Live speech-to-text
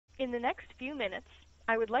In the next few minutes,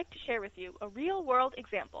 I would like to share with you a real-world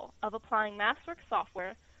example of applying MassWorks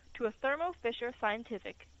software to a Thermo Fisher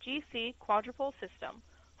Scientific GC quadrupole system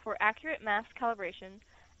for accurate mass calibration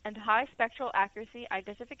and high spectral accuracy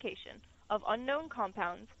identification of unknown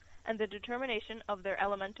compounds and the determination of their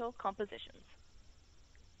elemental compositions.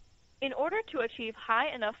 In order to achieve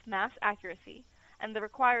high enough mass accuracy and the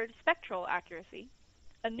required spectral accuracy,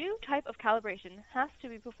 a new type of calibration has to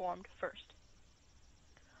be performed first.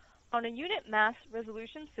 On a unit mass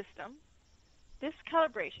resolution system, this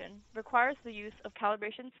calibration requires the use of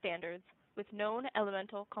calibration standards with known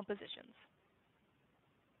elemental compositions.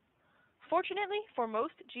 Fortunately for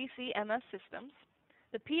most GC-MS systems,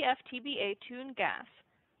 the PFTBA tune gas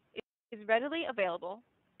is readily available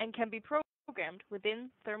and can be programmed within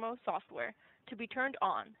Thermo software to be turned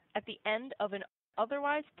on at the end of an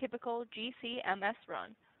otherwise typical GC-MS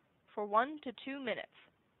run for 1 to 2 minutes,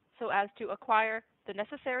 so as to acquire the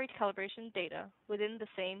necessary calibration data within the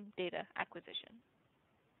same data acquisition.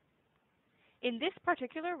 In this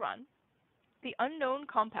particular run, the unknown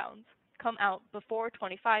compounds come out before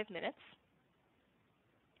 25 minutes.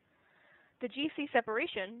 The GC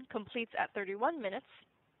separation completes at 31 minutes,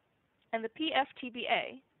 and the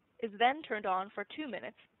PFTBA is then turned on for 2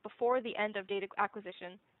 minutes before the end of data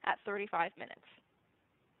acquisition at 35 minutes.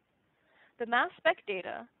 The mass spec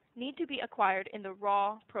data need to be acquired in the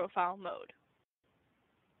raw profile mode,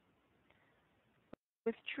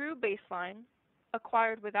 with true baseline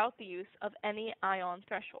acquired without the use of any ion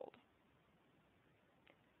threshold.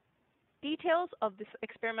 Details of this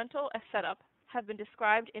experimental setup have been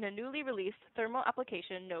described in a newly released thermal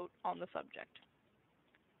application note on the subject.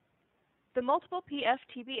 The multiple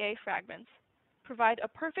PFTBA fragments provide a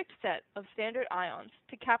perfect set of standard ions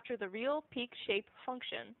to capture the real peak shape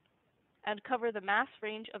function and cover the mass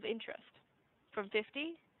range of interest from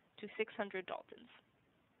 50 to 600 Daltons.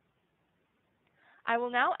 I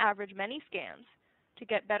will now average many scans to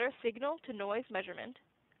get better signal-to-noise measurement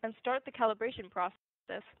and start the calibration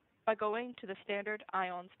process by going to the Standard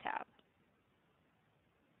Ions tab.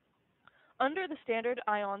 Under the Standard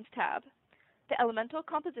Ions tab, the elemental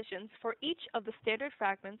compositions for each of the standard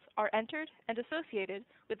fragments are entered and associated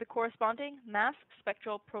with the corresponding mass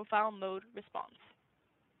spectral profile mode response.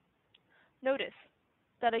 Notice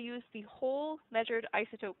that I use the whole measured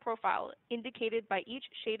isotope profile indicated by each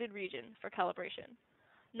shaded region for calibration,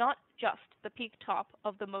 not just the peak top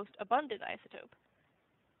of the most abundant isotope,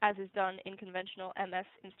 as is done in conventional MS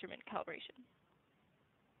instrument calibration.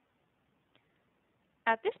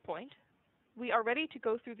 At this point, we are ready to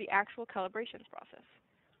go through the actual calibration process,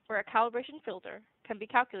 where a calibration filter can be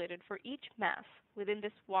calculated for each mass within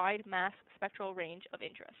this wide mass spectral range of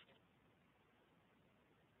interest.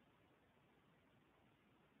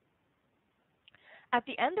 At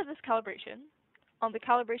the end of this calibration, on the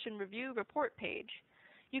Calibration Review Report page,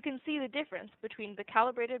 you can see the difference between the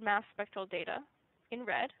calibrated mass spectral data, in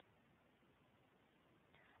red,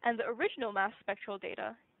 and the original mass spectral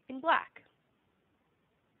data, in black.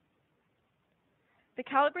 The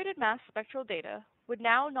calibrated mass spectral data would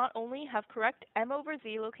now not only have correct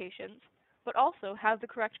M/Z locations, but also have the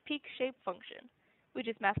correct peak shape function, which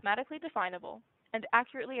is mathematically definable and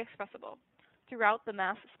accurately expressible throughout the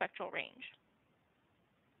mass spectral range.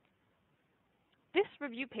 This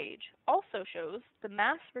review page also shows the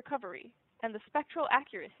mass recovery and the spectral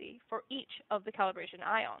accuracy for each of the calibration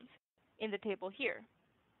ions in the table here.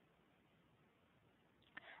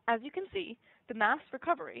 As you can see, the mass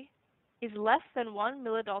recovery is less than 1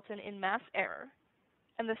 millidalton in mass error,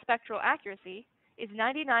 and the spectral accuracy is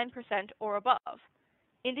 99% or above,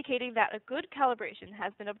 indicating that a good calibration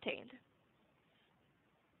has been obtained.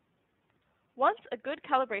 Once a good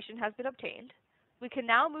calibration has been obtained, we can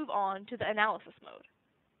now move on to the analysis mode,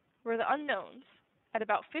 where the unknowns at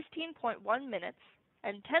about 15.1 minutes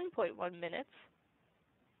and 10.1 minutes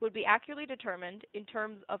would be accurately determined in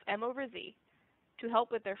terms of M/Z to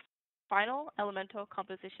help with their final elemental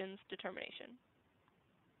compositions determination.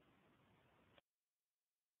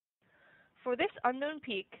 For this unknown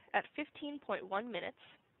peak at 15.1 minutes,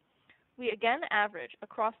 we again average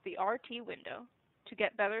across the RT window to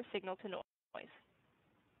get better signal to noise.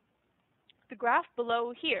 The graph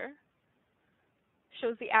below here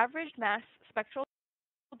shows the averaged mass spectral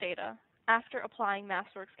data after applying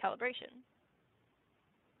MassWorks calibration.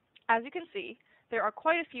 As you can see, there are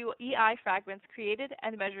quite a few EI fragments created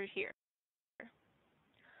and measured here.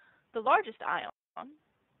 The largest ion,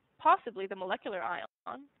 possibly the molecular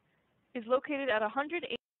ion, is located at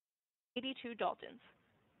 182 Daltons,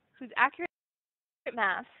 whose accurate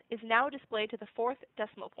mass is now displayed to the 4th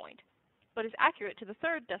decimal point, but is accurate to the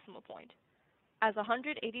 3rd decimal point, as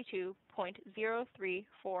 182.0345.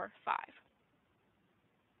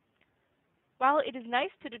 While it is nice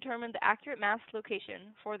to determine the accurate mass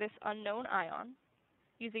location for this unknown ion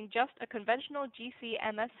using just a conventional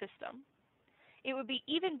GC-MS system, it would be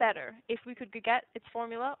even better if we could get its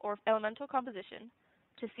formula or elemental composition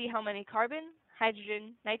to see how many carbon,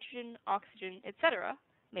 hydrogen, nitrogen, oxygen, etc.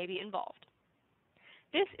 may be involved.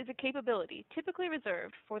 This is a capability typically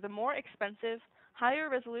reserved for the more expensive, higher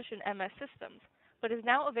resolution MS systems, but is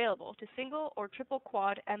now available to single or triple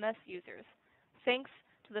quad MS users, thanks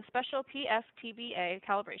to the special PFTBA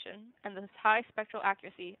calibration and the high spectral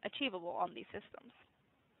accuracy achievable on these systems.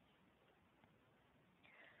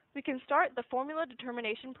 We can start the formula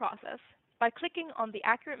determination process by clicking on the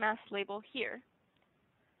accurate mass label here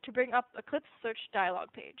to bring up a CLIPS search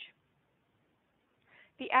dialog page.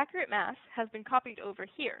 The accurate mass has been copied over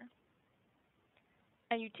here,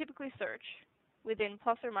 and you typically search within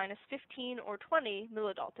plus or minus 15 or 20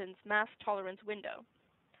 millidaltons mass tolerance window,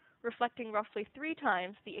 reflecting roughly 3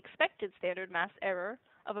 times the expected standard mass error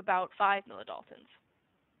of about 5 millidaltons.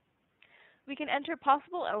 We can enter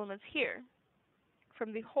possible elements here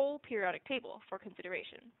from the whole periodic table for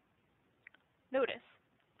consideration. Notice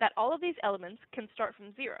that all of these elements can start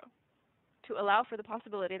from 0 to allow for the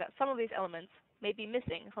possibility that some of these elements may be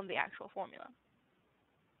missing from the actual formula.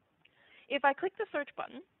 If I click the search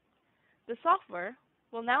button, the software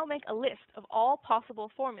will now make a list of all possible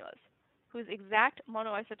formulas whose exact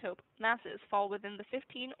monoisotope masses fall within the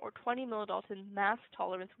 15 or 20 millidalton mass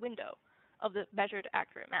tolerance window of the measured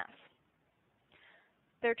accurate mass.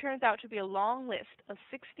 There turns out to be a long list of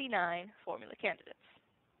 69 formula candidates.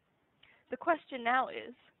 The question now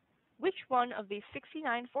is, which one of these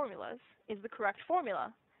 69 formulas is the correct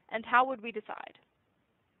formula, and how would we decide?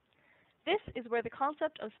 This is where the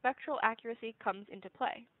concept of spectral accuracy comes into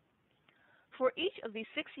play. For each of these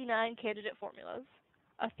 69 candidate formulas,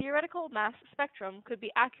 a theoretical mass spectrum could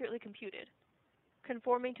be accurately computed,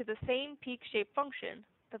 conforming to the same peak shape function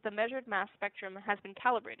that the measured mass spectrum has been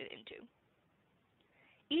calibrated into.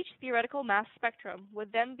 Each theoretical mass spectrum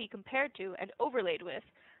would then be compared to and overlaid with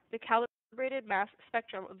the calibrated mass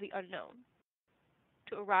spectrum of the unknown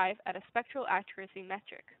to arrive at a spectral accuracy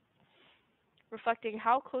metric, reflecting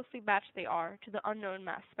how closely matched they are to the unknown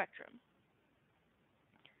mass spectrum.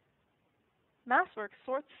 MassWorks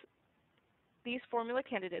sorts these formula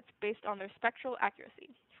candidates based on their spectral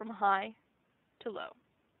accuracy from high to low.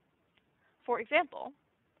 For example,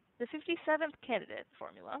 the 57th candidate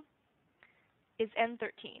formula is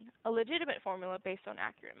N13, a legitimate formula based on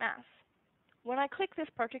accurate mass. When I click this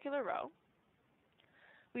particular row,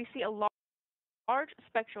 we see a large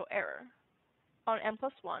spectral error on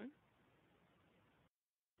N+1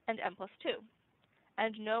 and N+2,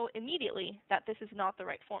 and know immediately that this is not the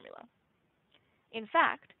right formula. In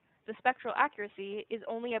fact, the spectral accuracy is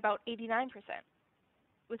only about 89%,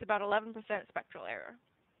 with about 11% spectral error.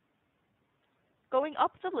 Going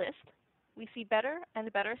up the list, we see better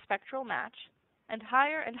and better spectral match and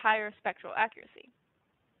higher spectral accuracy.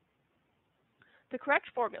 The correct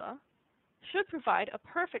formula should provide a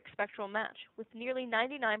perfect spectral match with nearly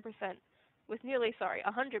 100%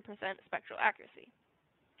 spectral accuracy,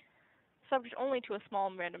 subject only to a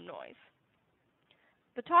small random noise.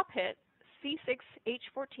 The top hit,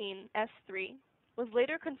 C6H14S3, was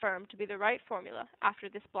later confirmed to be the right formula after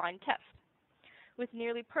this blind test, with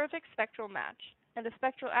nearly perfect spectral match and a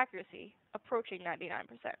spectral accuracy approaching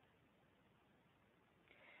 99%.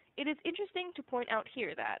 It is interesting to point out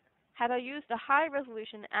here that, had I used a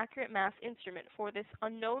high-resolution accurate mass instrument for this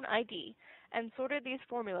unknown ID and sorted these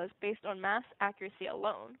formulas based on mass accuracy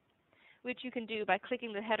alone, which you can do by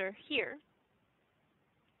clicking the header here,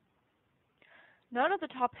 none of the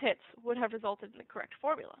top hits would have resulted in the correct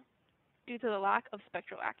formula due to the lack of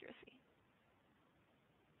spectral accuracy.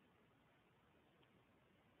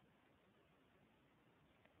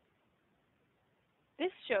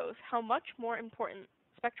 This shows how much more important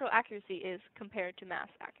spectral accuracy is compared to mass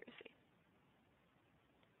accuracy.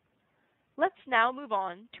 Let's now move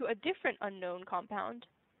on to a different unknown compound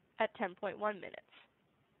at 10.1 minutes.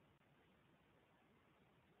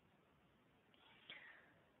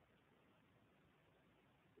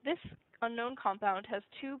 This unknown compound has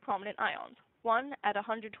 2 prominent ions, one at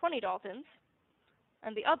 120 daltons,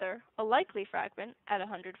 and the other, a likely fragment, at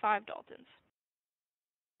 105 daltons,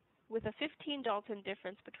 with a 15 dalton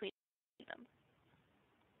difference between them.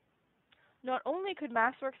 Not only could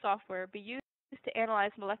MassWorks software be used to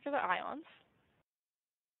analyze molecular ions,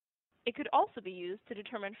 it could also be used to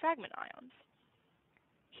determine fragment ions.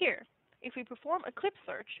 Here, if we perform a CLIPS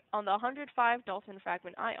search on the 105 dalton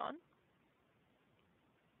fragment ion,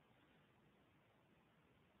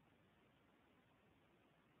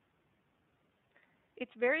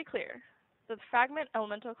 it's very clear that the fragment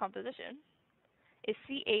elemental composition is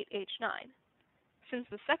C8H9, since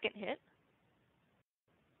the second hit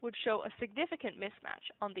would show a significant mismatch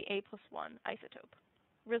on the A+1 isotope,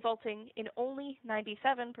 resulting in only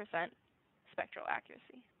 97% spectral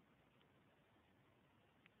accuracy.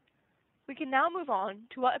 We can now move on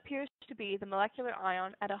to what appears to be the molecular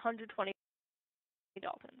ion at 120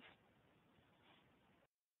 Daltons.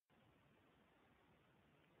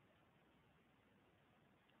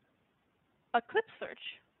 A clip search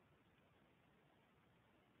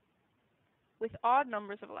with odd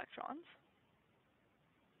numbers of electrons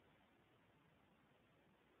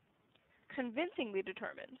convincingly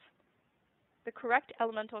determines the correct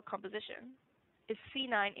elemental composition is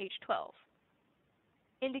C9H12,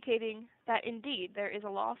 indicating that indeed there is a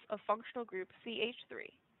loss of functional group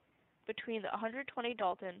CH3 between the 120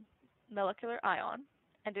 Dalton molecular ion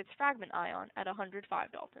and its fragment ion at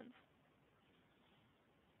 105 Daltons.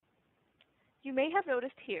 You may have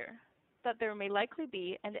noticed here that there may likely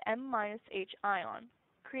be an M-H ion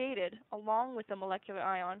created along with the molecular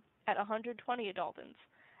ion at 120 Daltons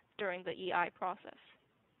during the EI process.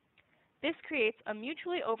 This creates a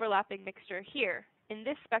mutually overlapping mixture here in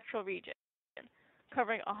this spectral region,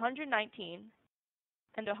 covering 119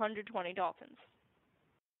 and 120 Daltons.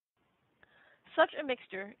 Such a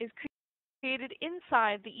mixture is created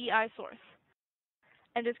inside the EI source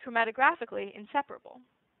and is chromatographically inseparable.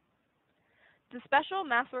 The special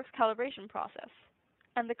MassWorks calibration process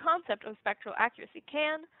and the concept of spectral accuracy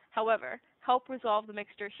can, however, help resolve the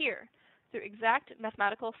mixture here through exact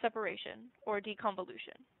mathematical separation or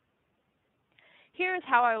deconvolution. Here is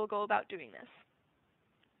how I will go about doing this.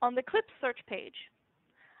 On the CLIP search page,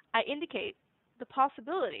 I indicate the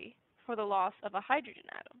possibility for the loss of a hydrogen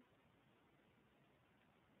atom.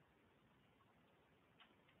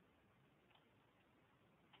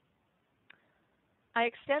 I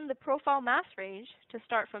extend the profile mass range to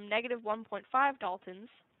start from negative 1.5 Daltons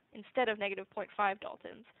instead of negative 0.5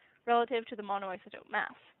 Daltons relative to the monoisotope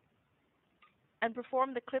mass, and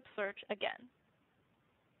perform the CLIP search again.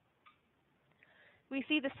 We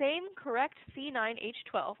see the same correct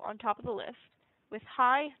C9H12 on top of the list with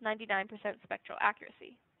high 99% spectral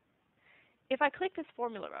accuracy. If I click this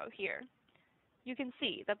formula row here, you can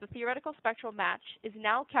see that the theoretical spectral match is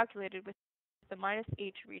now calculated with the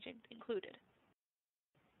 -H region included.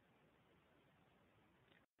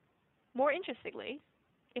 More interestingly,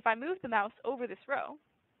 if I move the mouse over this row,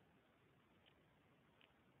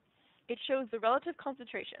 it shows the relative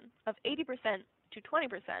concentration of 80% to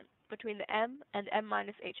 20% between the M and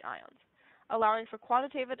M-H ions, allowing for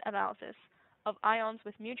quantitative analysis of ions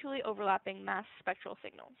with mutually overlapping mass spectral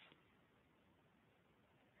signals.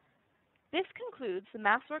 This concludes the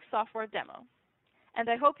MassWorks software demo, and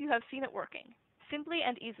I hope you have seen it working, simply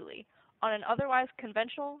and easily, on an otherwise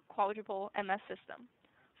conventional quadrupole MS system,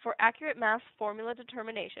 for accurate mass formula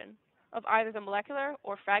determination of either the molecular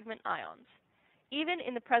or fragment ions, even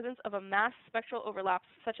in the presence of a mass spectral overlaps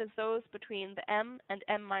such as those between the M and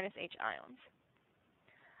M-H ions.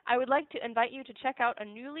 I would like to invite you to check out a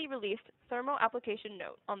newly released Thermo application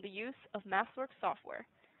note on the use of MassWorks software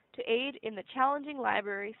to aid in the challenging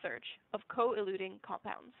library search of co-eluting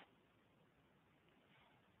compounds.